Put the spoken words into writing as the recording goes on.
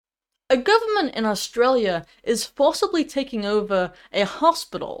a government in Australia is forcibly taking over a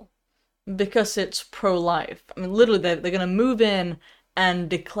hospital because it's pro-life. I mean, literally, they're going to move in and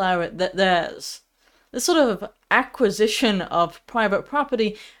declare it that theirs. This sort of acquisition of private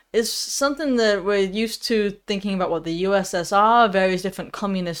property is something that we're used to thinking about what the USSR, various different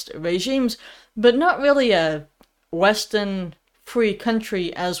communist regimes, but not really a Western free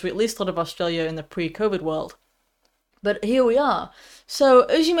country as we at least thought of Australia in the pre-COVID world. But here we are. So,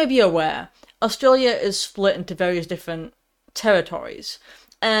 as you may be aware, Australia is split into various different territories.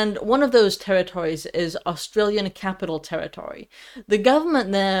 And one of those territories is Australian Capital Territory. The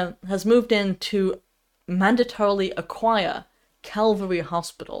government there has moved in to mandatorily acquire Calvary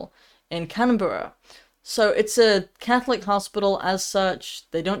Hospital in Canberra. So it's a Catholic hospital as such.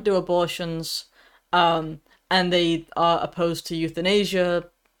 They don't do abortions, and they are opposed to euthanasia.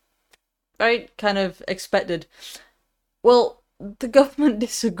 Right? Kind of expected. Well, the government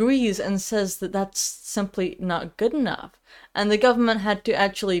disagrees and says that that's simply not good enough. And the government had to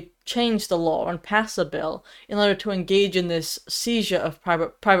actually change the law and pass a bill in order to engage in this seizure of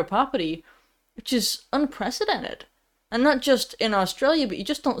private property, which is unprecedented. And not just in Australia, but you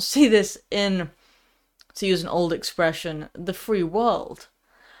just don't see this in, to use an old expression, the free world.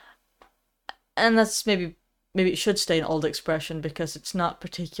 And that's maybe it should stay an old expression because it's not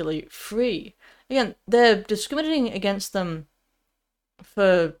particularly free. Again, they're discriminating against them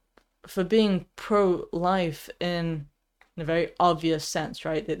for being pro-life in a very obvious sense,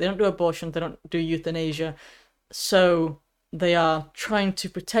 right? They don't do abortion, they don't do euthanasia, so they are trying to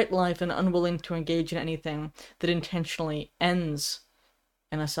protect life and unwilling to engage in anything that intentionally ends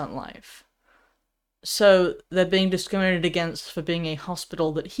innocent life. So they're being discriminated against for being a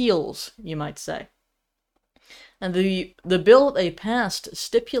hospital that heals, you might say. And the bill that they passed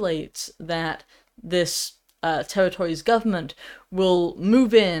stipulates that this territory's government will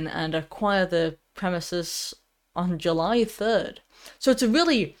move in and acquire the premises on July 3rd. So it's a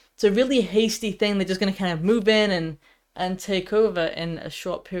really hasty thing. They're just going to kind of move in and take over in a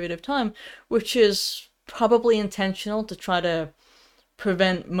short period of time, which is probably intentional to try to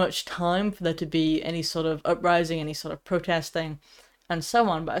prevent much time for there to be any sort of uprising, any sort of protesting, and so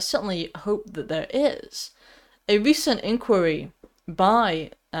on. But I certainly hope that there is. A recent inquiry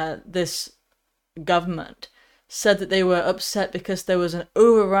by this government said that they were upset because there was an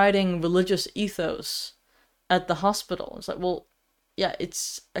overriding religious ethos at the hospital. It's like, well, yeah,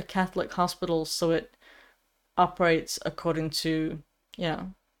 it's a Catholic hospital, so it operates according to,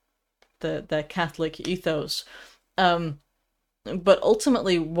 their Catholic ethos. But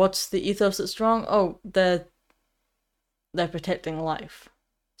ultimately, what's the ethos that's wrong? Oh, they're protecting life.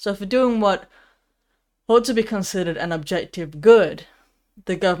 So for doing what ought to be considered an objective good,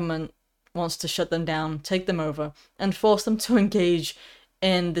 the government wants to shut them down, take them over, and force them to engage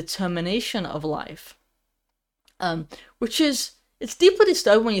in the termination of life. Which is, it's deeply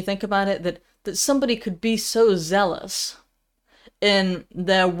disturbing when you think about it, that somebody could be so zealous in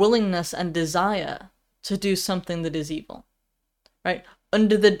their willingness and desire to do something that is evil, right?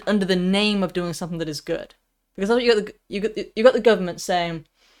 Under the name of doing something that is good. Because you got the government saying,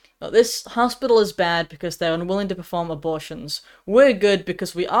 well, this hospital is bad because they're unwilling to perform abortions. We're good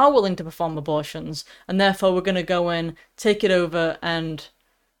because we are willing to perform abortions, and therefore we're going to go in, take it over, and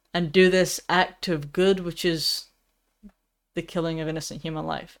do this act of good, which is the killing of innocent human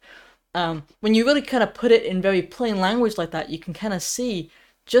life. When you really kind of put it in very plain language like that, you can kind of see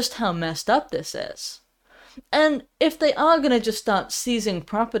just how messed up this is. And if they are going to just start seizing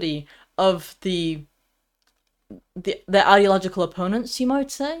property of their ideological opponents, you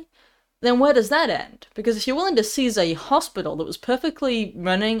might say, then where does that end? Because if you're willing to seize a hospital that was perfectly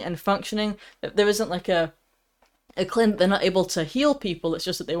running and functioning, that there isn't like a claim that they're not able to heal people, it's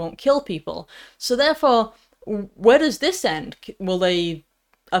just that they won't kill people. So therefore, where does this end?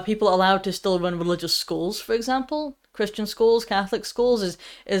 Are people allowed to still run religious schools, for example? Christian schools, Catholic schools?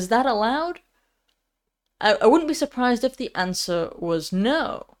 Is that allowed? I wouldn't be surprised if the answer was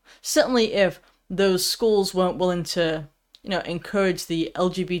no. Certainly if those schools weren't willing to, encourage the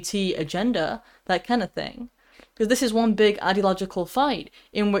LGBT agenda, that kind of thing. Because this is one big ideological fight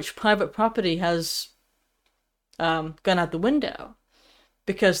in which private property has gone out the window.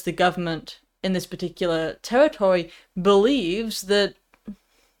 Because the government in this particular territory believes that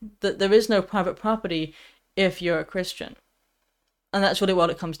there is no private property if you're a Christian. And that's really what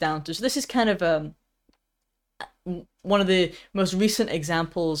it comes down to. So this is kind of one of the most recent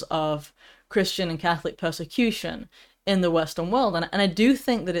examples of Christian and Catholic persecution in the Western world. And I do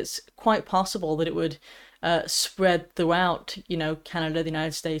think that it's quite possible that it would spread throughout, Canada, the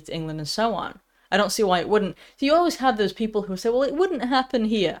United States, England, and so on. I don't see why it wouldn't. So you always have those people who say, well, it wouldn't happen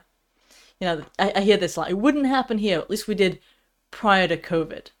here. I hear this like, it wouldn't happen here. At least we did prior to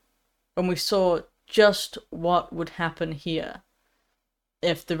COVID, when we saw just what would happen here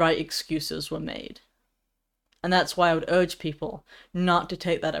if the right excuses were made. And that's why I would urge people not to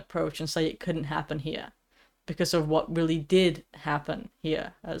take that approach and say it couldn't happen here, because of what really did happen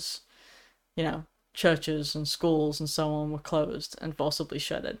here, as, churches and schools and so on were closed and forcibly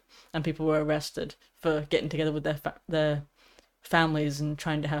shuttered, and people were arrested for getting together with their families and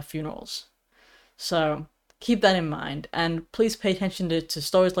trying to have funerals. So keep that in mind, and please pay attention to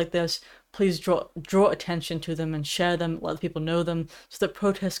stories like this. Please draw attention to them and share them, let people know them, so that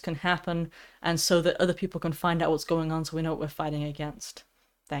protests can happen and so that other people can find out what's going on, so we know what we're fighting against.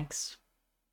 Thanks.